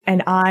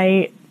And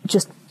I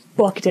just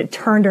booked it,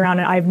 turned around,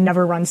 and I've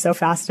never run so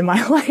fast in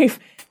my life.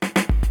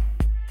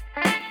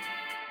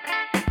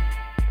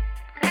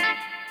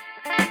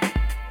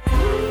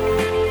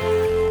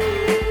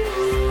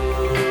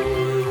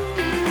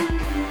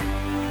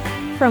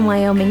 From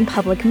Wyoming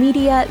Public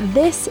Media,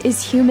 this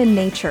is Human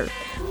Nature,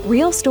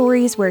 real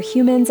stories where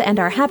humans and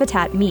our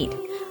habitat meet.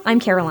 I'm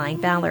Caroline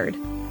Ballard.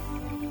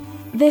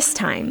 This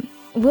time,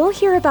 we'll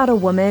hear about a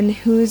woman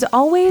who's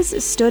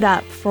always stood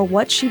up for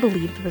what she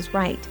believed was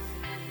right,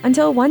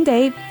 until one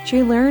day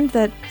she learned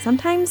that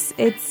sometimes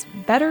it's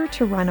better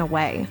to run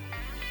away.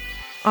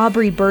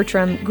 Aubrey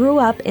Bertram grew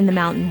up in the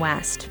Mountain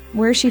West,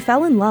 where she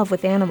fell in love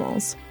with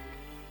animals.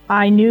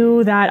 I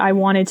knew that I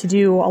wanted to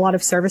do a lot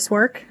of service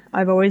work.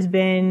 I've always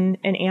been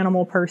an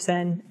animal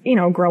person. You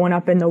know, growing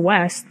up in the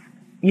West,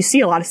 you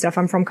see a lot of stuff.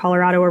 I'm from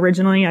Colorado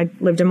originally. I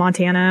lived in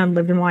Montana,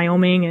 lived in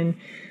Wyoming, and,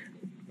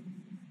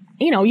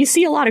 you know, you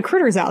see a lot of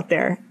critters out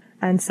there.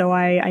 And so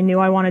I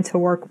knew I wanted to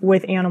work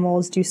with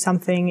animals, do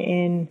something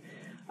in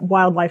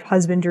wildlife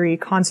husbandry,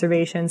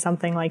 conservation,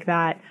 something like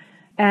that.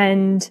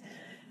 And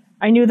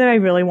I knew that I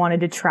really wanted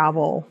to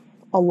travel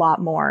a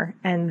lot more,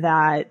 and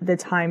that the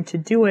time to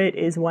do it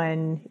is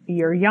when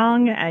you're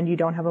young and you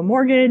don't have a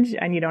mortgage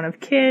and you don't have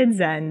kids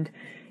and,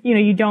 you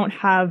know, you don't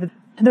have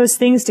those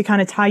things to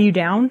kind of tie you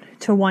down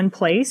to one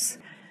place.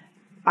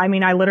 I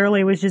mean, I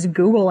literally was just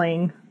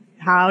Googling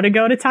how to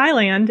go to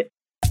Thailand.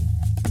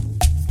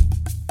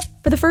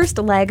 For the first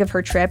leg of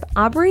her trip,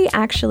 Aubrey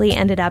actually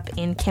ended up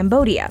in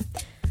Cambodia.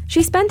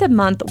 She spent a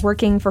month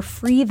working for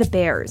Free the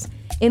Bears,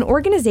 an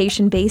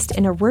organization based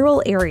in a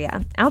rural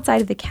area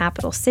outside of the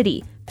capital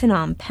city,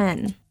 Phnom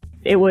Penh.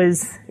 It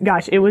was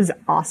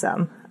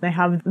awesome. They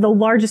have the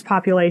largest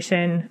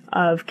population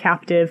of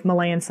captive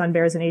Malayan sun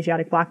bears and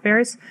Asiatic black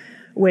bears,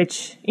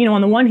 which, you know,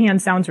 on the one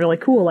hand sounds really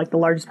cool, like the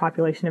largest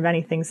population of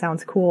anything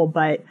sounds cool,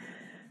 but,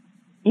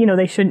 you know,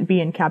 they shouldn't be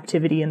in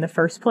captivity in the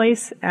first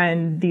place.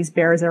 And these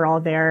bears are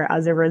all there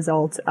as a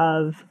result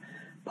of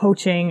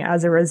poaching,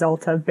 as a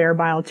result of bear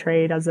bile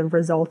trade, as a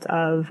result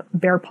of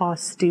bear paw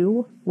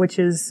stew, which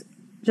is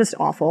just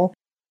awful.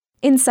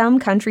 In some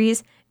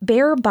countries,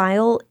 bear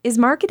bile is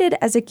marketed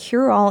as a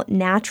cure-all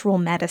natural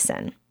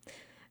medicine.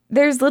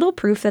 There's little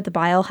proof that the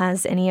bile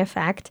has any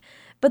effect,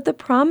 but the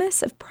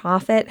promise of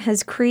profit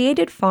has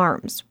created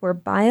farms where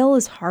bile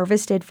is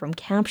harvested from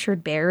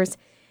captured bears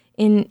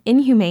in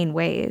inhumane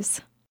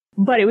ways.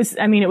 But it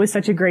was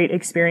such a great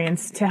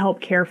experience to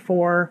help care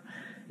for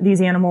these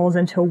animals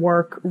and to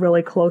work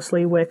really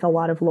closely with a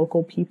lot of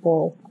local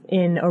people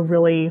in a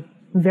really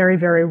very,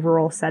 very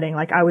rural setting.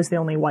 Like, I was the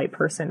only white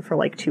person for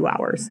like 2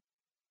 hours.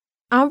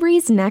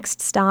 Aubrey's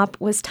next stop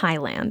was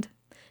Thailand.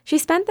 She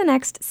spent the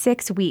next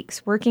 6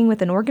 weeks working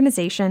with an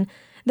organization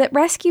that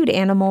rescued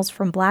animals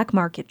from black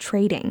market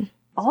trading.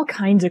 All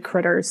kinds of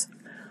critters.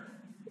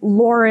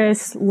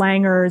 Loris,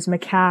 langurs,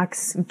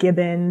 macaques,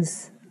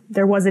 gibbons.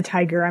 There was a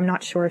tiger. I'm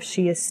not sure if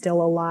she is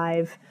still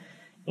alive.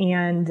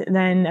 And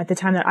then at the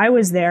time that I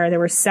was there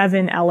were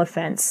 7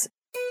 elephants.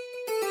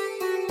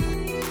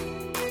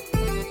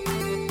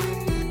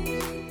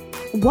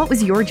 What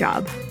was your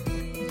job?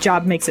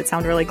 Job makes it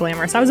sound really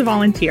glamorous. I was a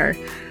volunteer.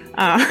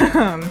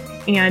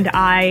 And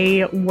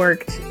I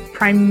worked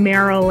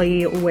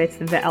primarily with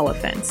the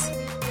elephants.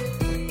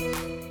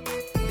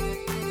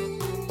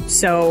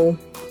 So,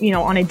 you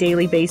know, on a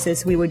daily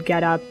basis, we would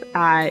get up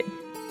at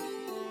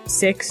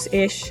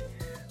 6-ish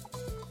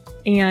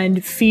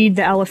and feed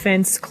the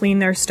elephants, clean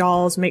their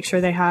stalls, make sure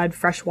they had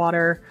fresh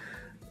water.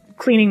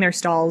 Cleaning their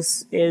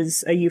stalls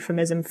is a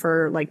euphemism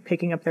for like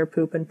picking up their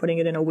poop and putting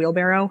it in a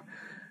wheelbarrow.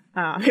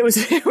 It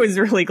was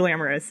really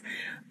glamorous.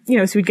 You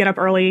know, so we'd get up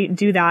early,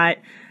 do that,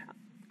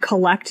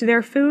 collect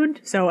their food.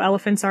 So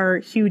elephants are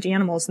huge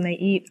animals and they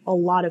eat a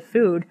lot of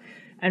food.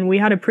 And we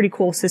had a pretty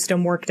cool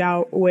system worked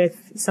out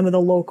with some of the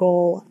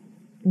local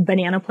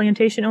banana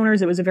plantation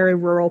owners. It was a very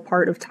rural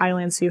part of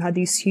Thailand. So you had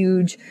these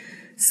huge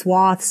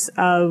swaths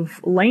of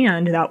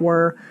land that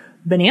were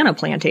banana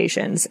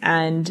plantations,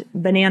 and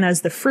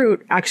bananas, the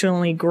fruit, actually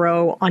only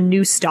grow on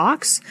new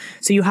stalks.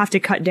 So you have to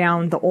cut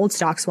down the old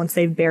stalks once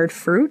they've bared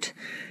fruit.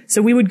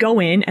 So we would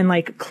go in and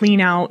like clean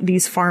out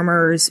these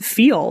farmers'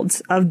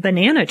 fields of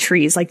banana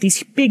trees, like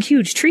these big,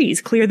 huge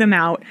trees, clear them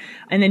out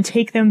and then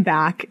take them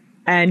back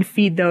and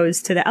feed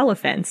those to the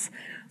elephants.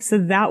 So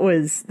that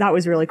was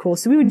really cool.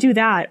 So we would do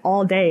that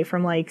all day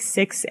from like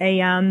 6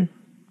 a.m.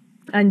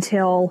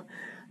 until,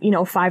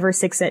 5 or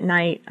 6 at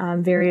night,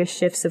 various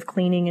shifts of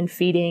cleaning and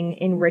feeding,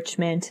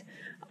 enrichment,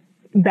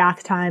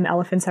 bath time.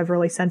 Elephants have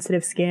really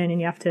sensitive skin and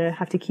you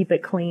have to keep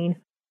it clean.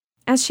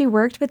 As she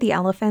worked with the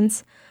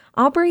elephants,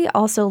 Aubrey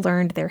also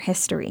learned their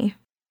history.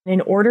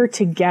 In order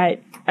to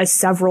get a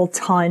several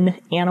ton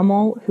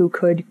animal who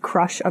could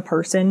crush a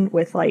person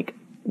with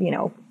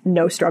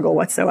no struggle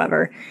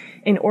whatsoever,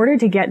 in order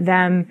to get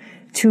them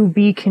to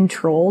be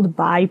controlled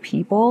by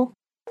people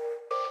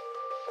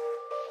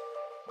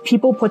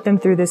put them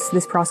through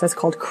this process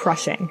called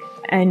crushing.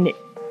 And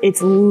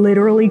it's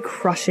literally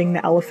crushing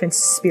the elephant's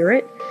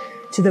spirit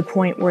to the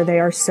point where they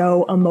are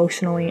so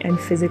emotionally and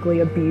physically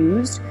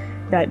abused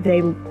that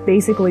they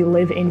basically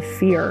live in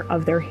fear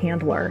of their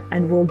handler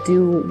and will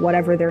do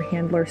whatever their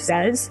handler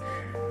says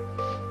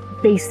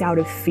based out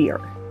of fear.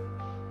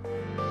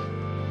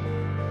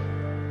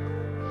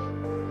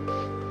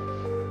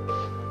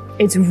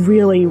 It's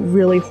really,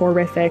 really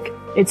horrific.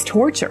 It's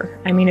torture.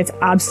 I mean, it's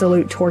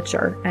absolute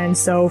torture. And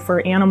so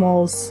for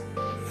animals,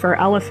 for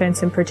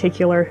elephants in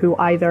particular, who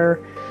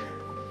either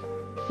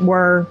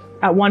were,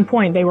 at one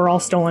point, they were all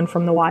stolen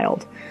from the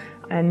wild,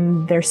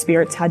 and their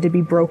spirits had to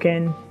be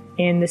broken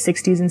in the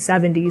 60s and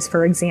 70s,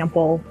 for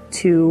example,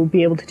 to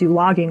be able to do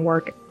logging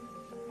work.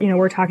 You know,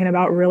 we're talking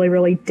about really,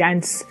 really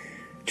dense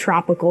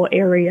tropical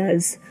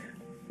areas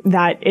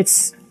that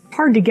it's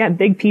hard to get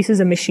big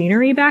pieces of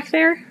machinery back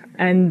there.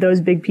 And those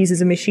big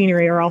pieces of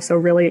machinery are also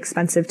really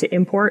expensive to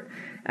import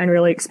and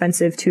really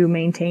expensive to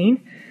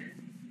maintain.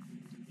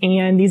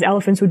 And these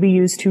elephants would be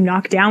used to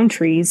knock down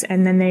trees,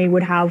 and then they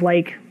would have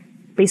like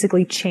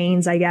basically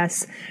chains, I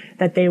guess,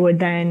 that they would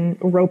then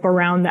rope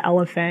around the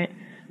elephant,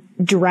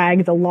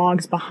 drag the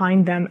logs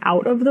behind them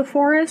out of the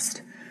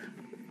forest.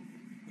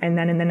 And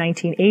then in the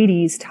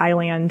 1980s,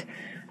 Thailand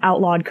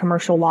outlawed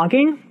commercial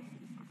logging.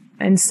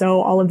 And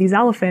so all of these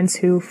elephants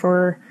who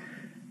for,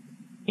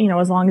 you know,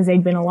 as long as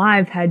they'd been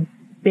alive, had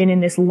been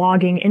in this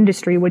logging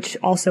industry, which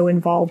also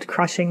involved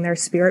crushing their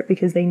spirit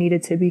because they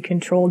needed to be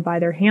controlled by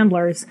their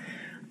handlers.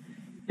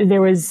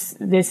 There was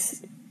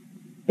this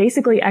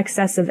basically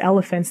excess of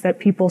elephants that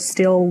people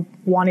still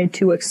wanted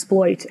to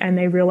exploit, and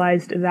they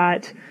realized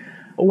that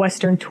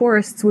Western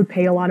tourists would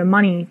pay a lot of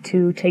money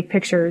to take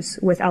pictures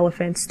with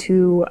elephants,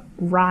 to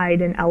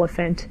ride an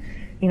elephant,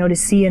 you know, to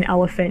see an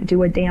elephant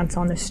do a dance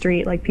on the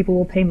street. Like, people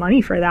will pay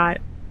money for that.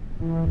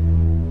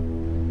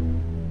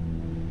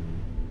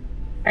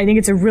 I think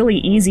it's a really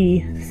easy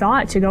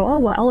thought to go, oh,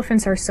 well,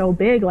 elephants are so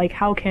big, like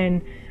how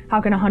can a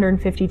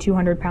 150,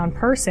 200 pound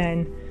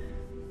person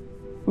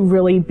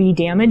really be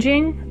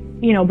damaging?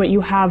 You know, but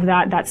you have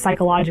that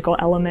psychological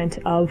element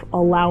of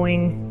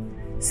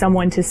allowing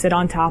someone to sit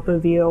on top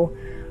of you.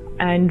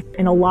 And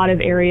in a lot of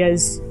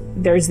areas,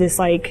 there's this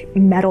like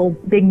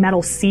big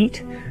metal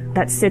seat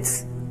that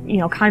sits, you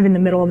know, kind of in the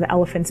middle of the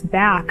elephant's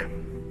back.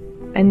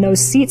 And those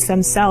seats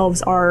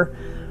themselves are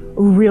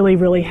really,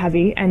 really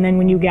heavy. And then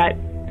when you get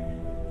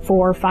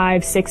 4,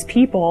 5, 6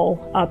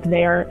 people up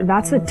there,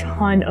 that's a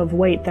ton of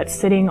weight that's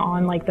sitting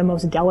on like the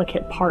most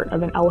delicate part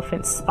of an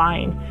elephant's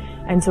spine.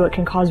 And so it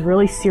can cause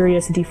really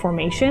serious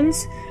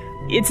deformations.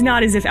 It's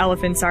not as if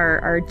elephants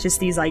are just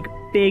these like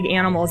big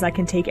animals that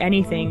can take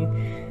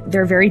anything.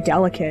 They're very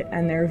delicate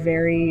and they're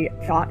very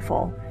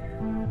thoughtful.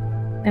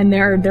 And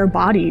their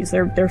bodies,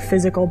 their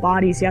physical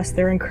bodies, yes,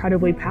 they're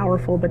incredibly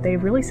powerful, but they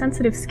have really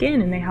sensitive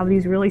skin and they have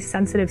these really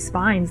sensitive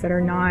spines that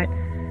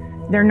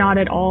they're not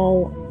at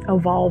all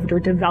evolved or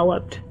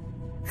developed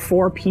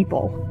for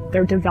people.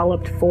 They're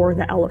developed for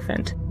the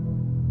elephant.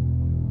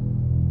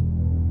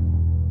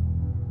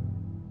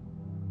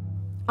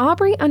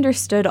 Aubrey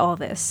understood all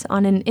this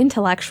on an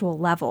intellectual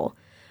level,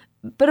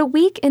 but a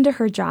week into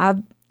her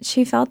job,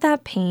 she felt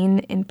that pain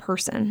in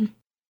person.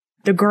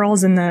 The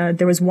girls there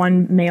was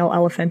one male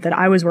elephant that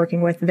I was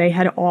working with, they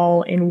had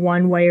all in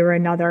one way or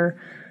another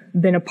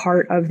been a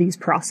part of these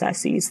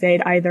processes.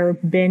 They'd either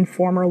been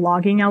former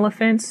logging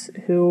elephants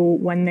who,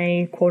 when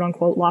they quote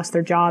unquote lost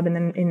their job in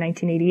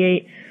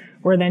 1988,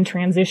 were then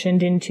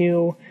transitioned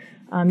into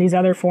these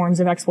other forms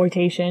of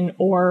exploitation,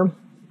 or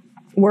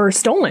were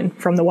stolen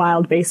from the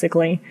wild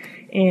basically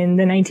in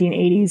the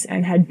 1980s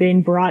and had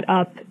been brought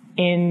up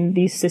in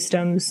these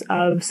systems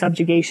of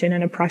subjugation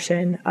and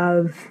oppression,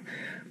 of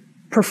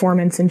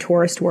performance and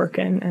tourist work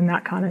and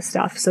that kind of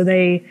stuff. So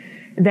they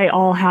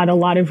all had a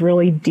lot of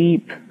really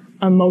deep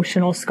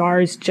emotional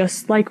scars,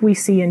 just like we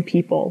see in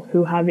people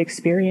who have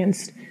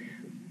experienced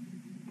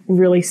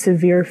really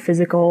severe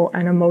physical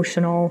and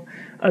emotional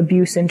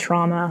abuse and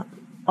trauma.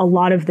 A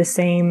lot of the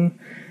same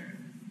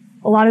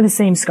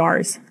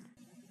scars.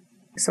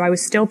 So I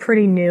was still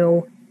pretty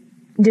new,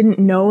 didn't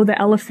know the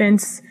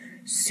elephants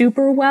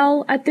super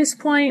well at this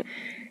point.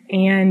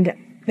 And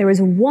there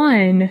was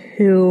one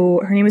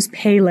her name was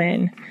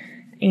Paylin,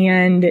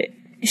 and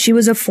she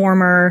was a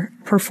former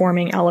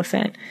performing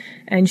elephant.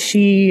 And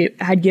she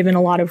had given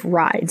a lot of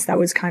rides. That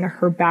was kind of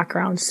her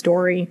background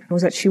story,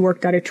 was that she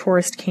worked at a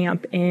tourist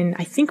camp in,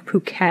 I think,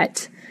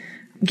 Phuket,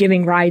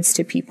 giving rides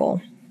to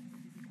people.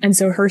 And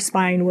so her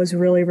spine was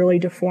really, really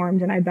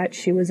deformed, and I bet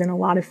she was in a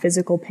lot of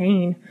physical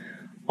pain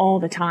all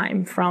the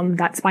time from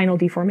that spinal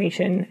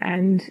deformation.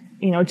 And,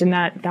 you know,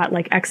 that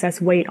like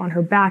excess weight on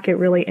her back, it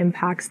really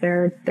impacts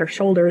their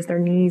shoulders, their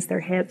knees,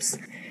 their hips.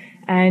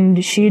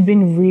 And she had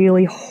been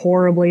really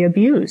horribly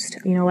abused.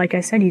 You know, like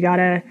I said, you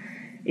gotta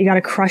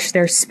crush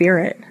their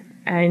spirit,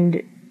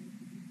 and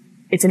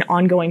it's an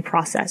ongoing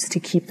process to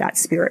keep that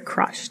spirit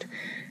crushed.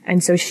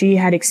 And so she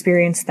had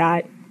experienced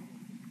that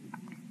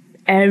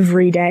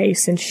every day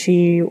since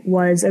she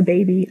was a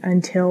baby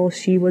until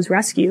she was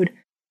rescued.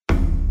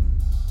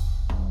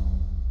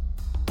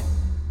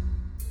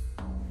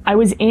 I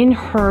was in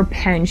her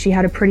pen. She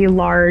had a pretty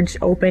large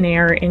open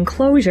air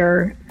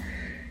enclosure,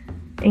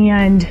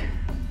 and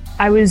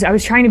I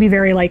was trying to be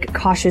very like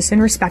cautious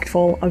and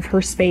respectful of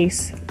her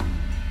space.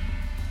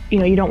 You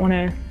know, you don't want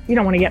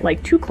to get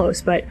like too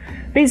close, but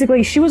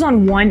basically she was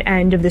on one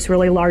end of this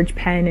really large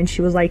pen and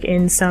she was like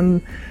in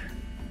some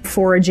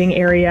foraging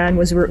area and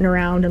was rooting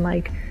around and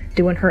like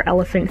doing her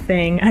elephant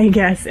thing, I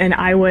guess. And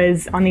I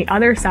was on the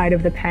other side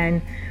of the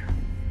pen,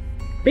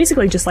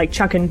 basically just like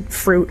chucking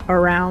fruit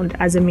around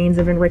as a means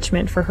of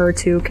enrichment for her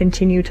to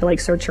continue to like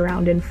search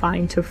around and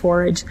find to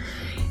forage.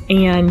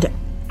 And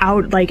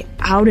out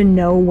of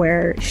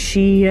nowhere,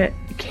 she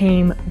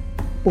came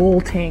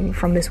bolting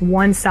from this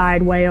one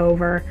side way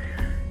over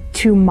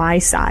to my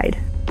side,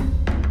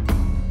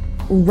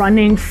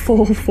 running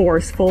full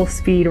force, full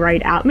speed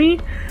right at me.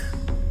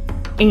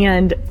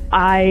 And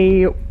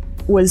I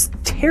was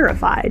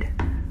terrified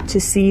to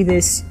see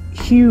this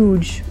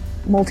huge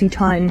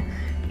multi-ton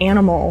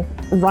animal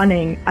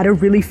running at a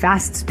really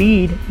fast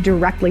speed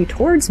directly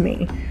towards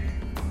me.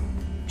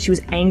 She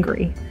was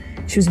angry.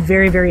 She was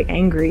very, very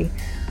angry.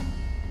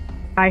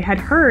 I had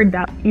heard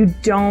that you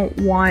don't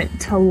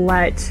want to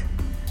let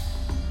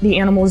the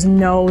animals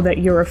know that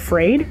you're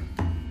afraid.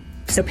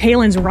 So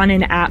Palin's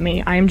running at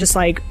me. I am just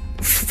like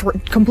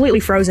completely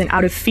frozen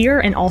out of fear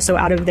and also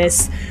out of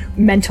this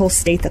mental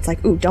state that's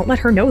like, ooh, don't let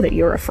her know that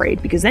you're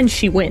afraid because then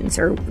she wins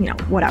or, you know,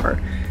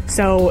 whatever.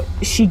 So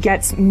she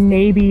gets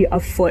maybe a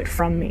foot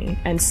from me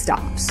and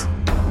stops.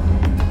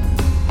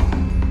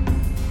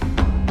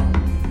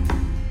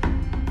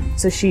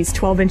 So she's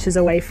 12 inches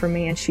away from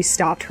me and she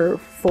stopped her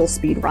full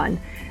speed run.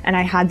 And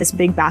I had this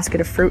big basket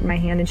of fruit in my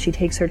hand and she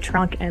takes her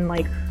trunk and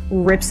like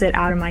rips it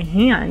out of my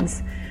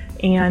hands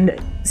and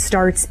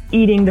starts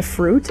eating the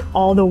fruit,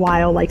 all the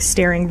while like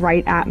staring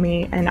right at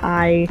me. And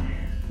I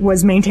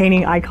was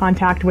maintaining eye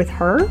contact with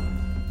her.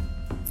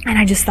 And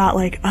I just thought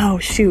like, oh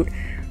shoot,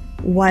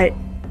 what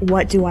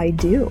do I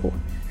do?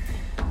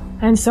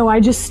 And so I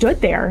just stood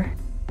there,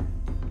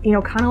 you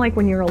know, kind of like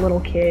when you're a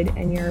little kid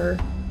and you're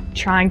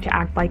trying to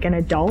act like an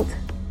adult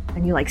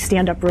and you like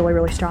stand up really,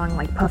 really strong,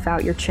 like puff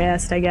out your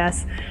chest, I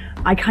guess.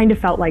 I kind of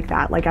felt like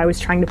that. Like I was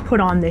trying to put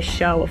on this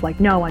show of like,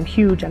 no, I'm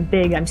huge, I'm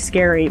big, I'm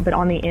scary. But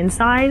on the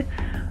inside,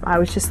 I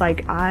was just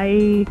like,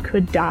 I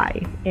could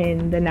die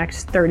in the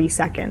next 30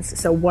 seconds.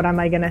 So what am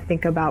I going to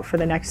think about for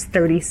the next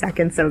 30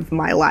 seconds of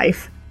my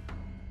life?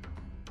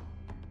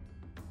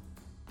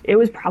 It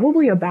was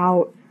probably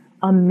about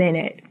a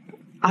minute.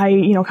 I,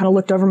 you know, kind of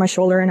looked over my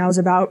shoulder and I was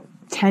about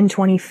 10,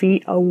 20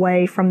 feet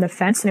away from the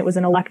fence, and it was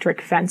an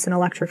electric fence, an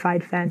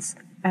electrified fence.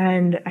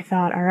 And I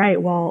thought, all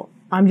right, well,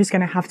 I'm just going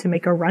to have to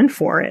make a run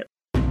for it.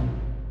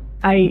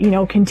 I, you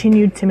know,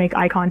 continued to make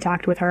eye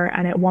contact with her,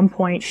 and at one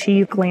point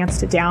she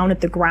glanced down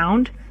at the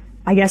ground,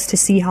 I guess to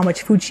see how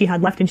much food she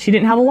had left, and she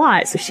didn't have a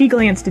lot. So she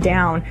glanced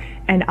down,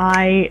 and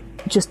I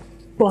just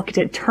booked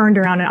it, turned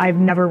around, and I've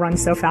never run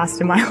so fast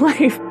in my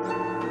life.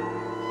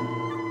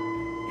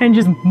 And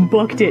just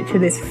booked it to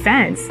this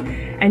fence.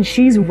 And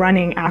she's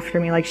running after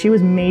me, like she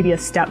was maybe a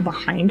step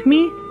behind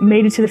me,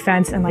 made it to the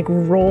fence and like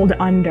rolled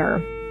under,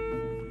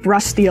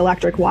 brushed the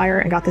electric wire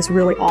and got this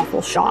really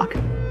awful shock.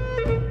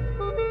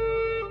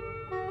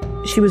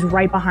 She was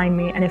right behind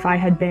me, and if I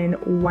had been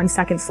 1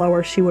 second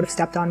slower, she would have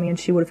stepped on me and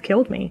she would have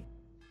killed me.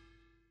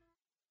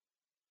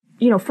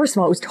 You know, first of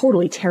all, it was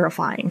totally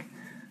terrifying.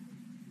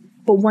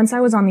 But once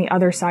I was on the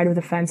other side of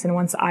the fence and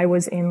once I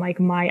was in like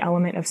my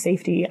element of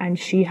safety and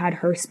she had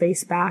her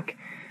space back,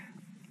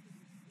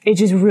 it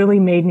just really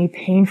made me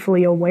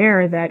painfully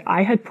aware that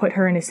I had put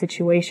her in a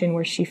situation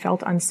where she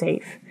felt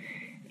unsafe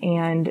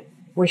and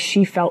where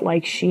she felt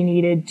like she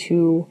needed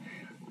to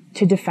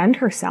defend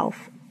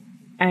herself.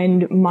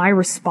 And my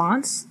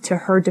response to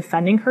her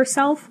defending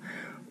herself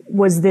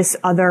was this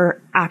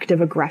other act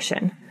of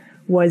aggression,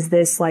 was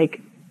this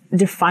like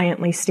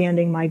defiantly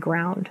standing my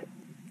ground.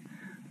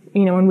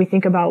 You know, when we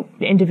think about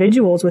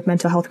individuals with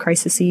mental health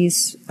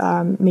crises,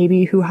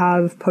 maybe who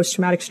have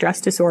post-traumatic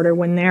stress disorder,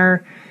 when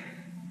they're,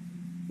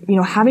 you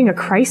know, having a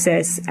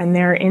crisis and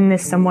they're in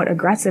this somewhat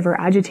aggressive or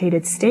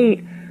agitated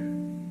state,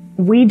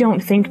 we don't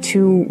think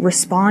to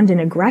respond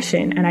in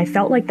aggression. And I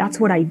felt like that's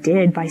what I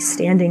did by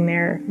standing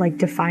there, like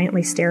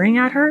defiantly staring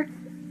at her.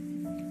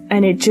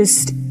 And it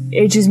just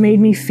made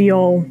me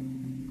feel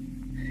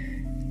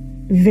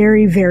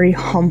very, very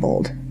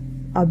humbled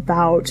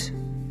about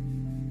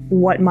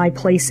what my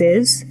place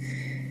is,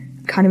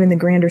 kind of in the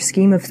grander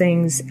scheme of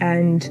things,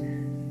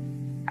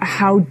 and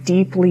how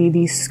deeply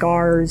these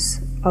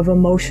scars of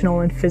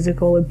emotional and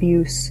physical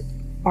abuse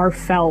are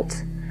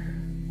felt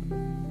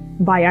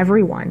by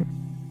everyone.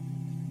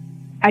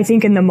 I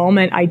think in the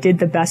moment I did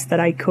the best that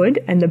I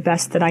could and the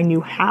best that I knew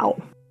how.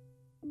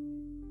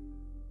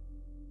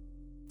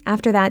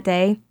 After that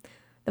day,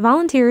 the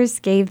volunteers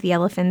gave the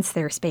elephants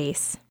their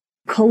space.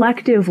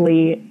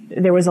 Collectively,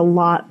 there was a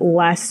lot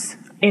less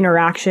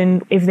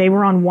interaction. If they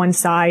were on one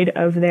side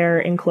of their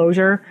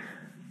enclosure,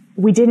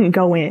 we didn't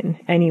go in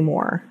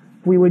anymore.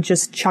 We would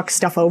just chuck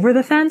stuff over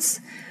the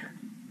fence.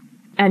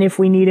 And if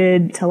we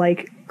needed to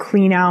like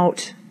clean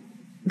out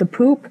the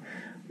poop,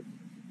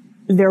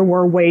 there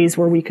were ways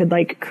where we could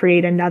like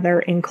create another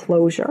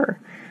enclosure.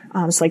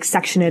 So like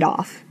section it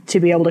off to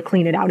be able to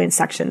clean it out in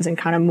sections and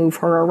kind of move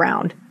her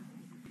around.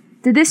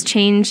 Did this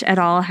change at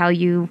all how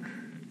you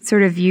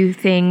sort of view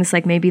things,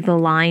 like maybe the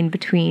line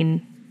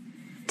between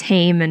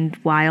tame and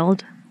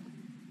wild?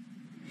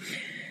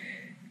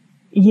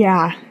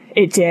 Yeah,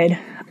 it did.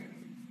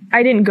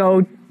 I didn't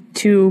go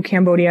to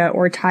Cambodia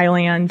or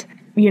Thailand,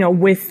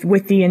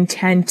 with the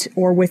intent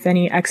or with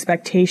any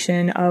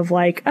expectation of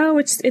like, oh,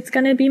 it's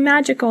going to be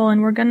magical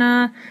and we're going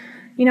to,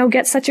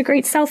 get such a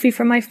great selfie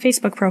from my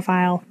Facebook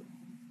profile.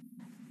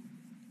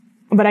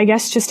 But I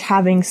guess just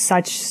having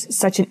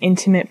such an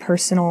intimate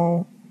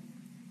personal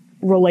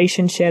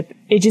relationship,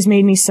 it just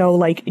made me so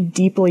like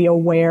deeply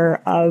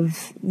aware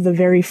of the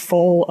very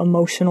full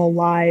emotional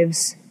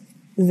lives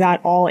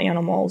that all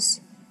animals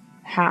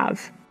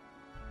have.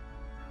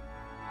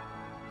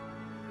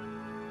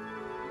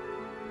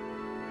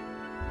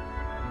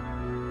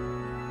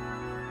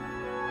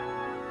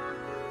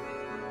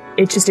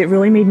 It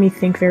really made me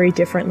think very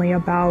differently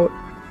about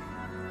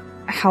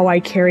how I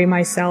carry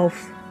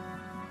myself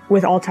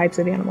with all types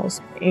of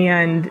animals.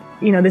 And,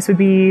 this would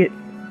be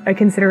a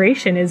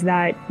consideration, is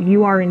that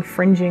you are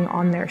infringing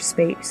on their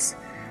space.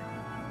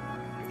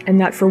 And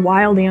that for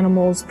wild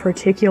animals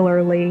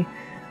particularly,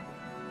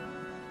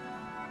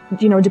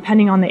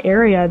 depending on the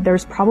area,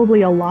 there's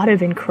probably a lot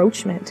of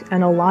encroachment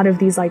and a lot of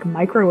these like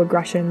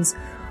microaggressions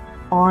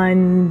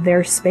on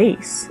their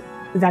space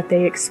that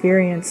they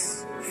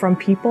experience from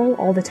people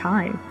all the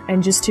time.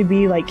 And just to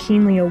be like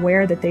keenly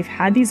aware that they've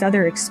had these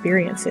other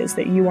experiences,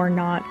 that you are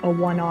not a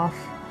one-off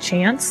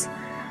chance,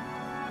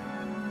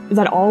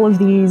 that all of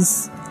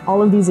these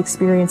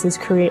experiences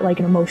create like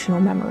an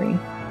emotional memory.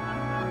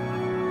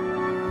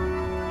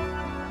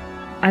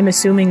 I'm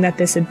assuming that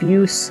this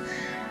abuse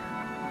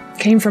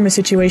came from a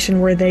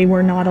situation where they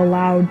were not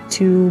allowed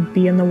to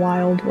be in the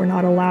wild, were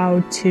not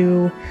allowed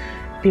to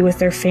be with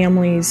their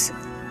families,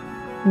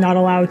 not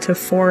allowed to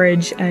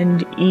forage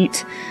and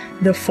eat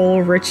the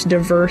full, rich,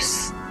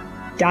 diverse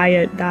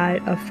diet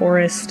that a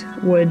forest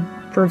would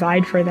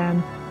provide for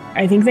them.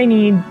 I think they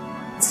need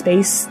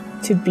space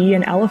to be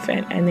an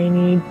elephant, and they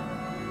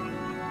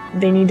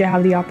need to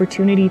have the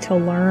opportunity to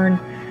learn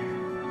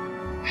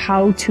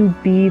how to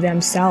be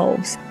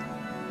themselves.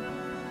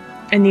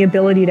 And the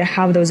ability to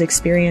have those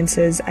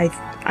experiences,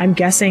 I'm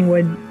guessing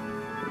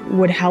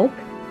would help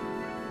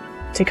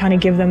to kind of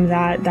give them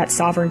that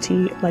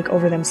sovereignty, like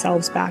over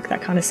themselves back,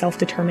 that kind of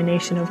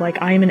self-determination of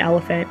like, I am an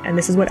elephant and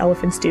this is what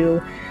elephants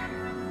do,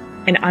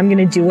 and I'm going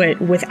to do it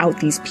without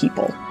these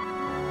people.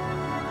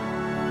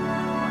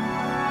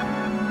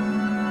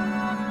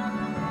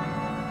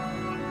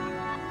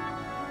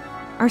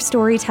 Our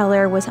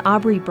storyteller was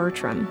Aubrey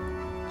Bertram.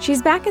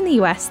 She's back in the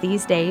U.S.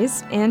 these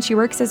days, and she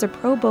works as a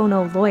pro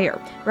bono lawyer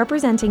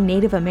representing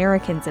Native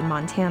Americans in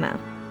Montana.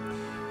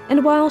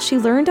 And while she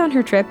learned on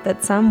her trip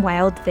that some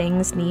wild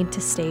things need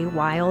to stay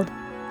wild,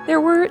 there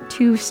were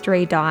 2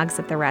 stray dogs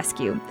at the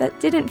rescue that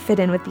didn't fit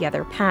in with the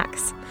other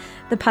packs.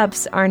 The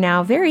pups are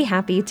now very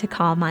happy to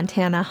call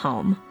Montana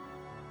home.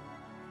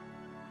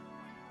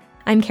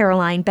 I'm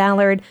Caroline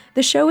Ballard.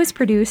 The show is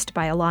produced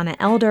by Alana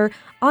Elder,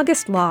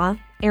 August Law,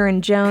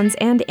 Aaron Jones,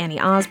 and Annie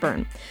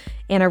Osborne.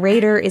 Anna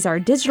Rader is our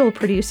digital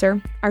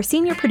producer. Our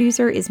senior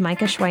producer is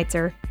Micah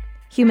Schweitzer.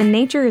 Human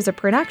Nature is a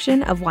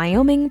production of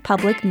Wyoming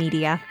Public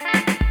Media.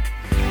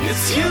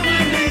 It's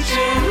human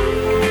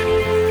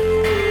nature.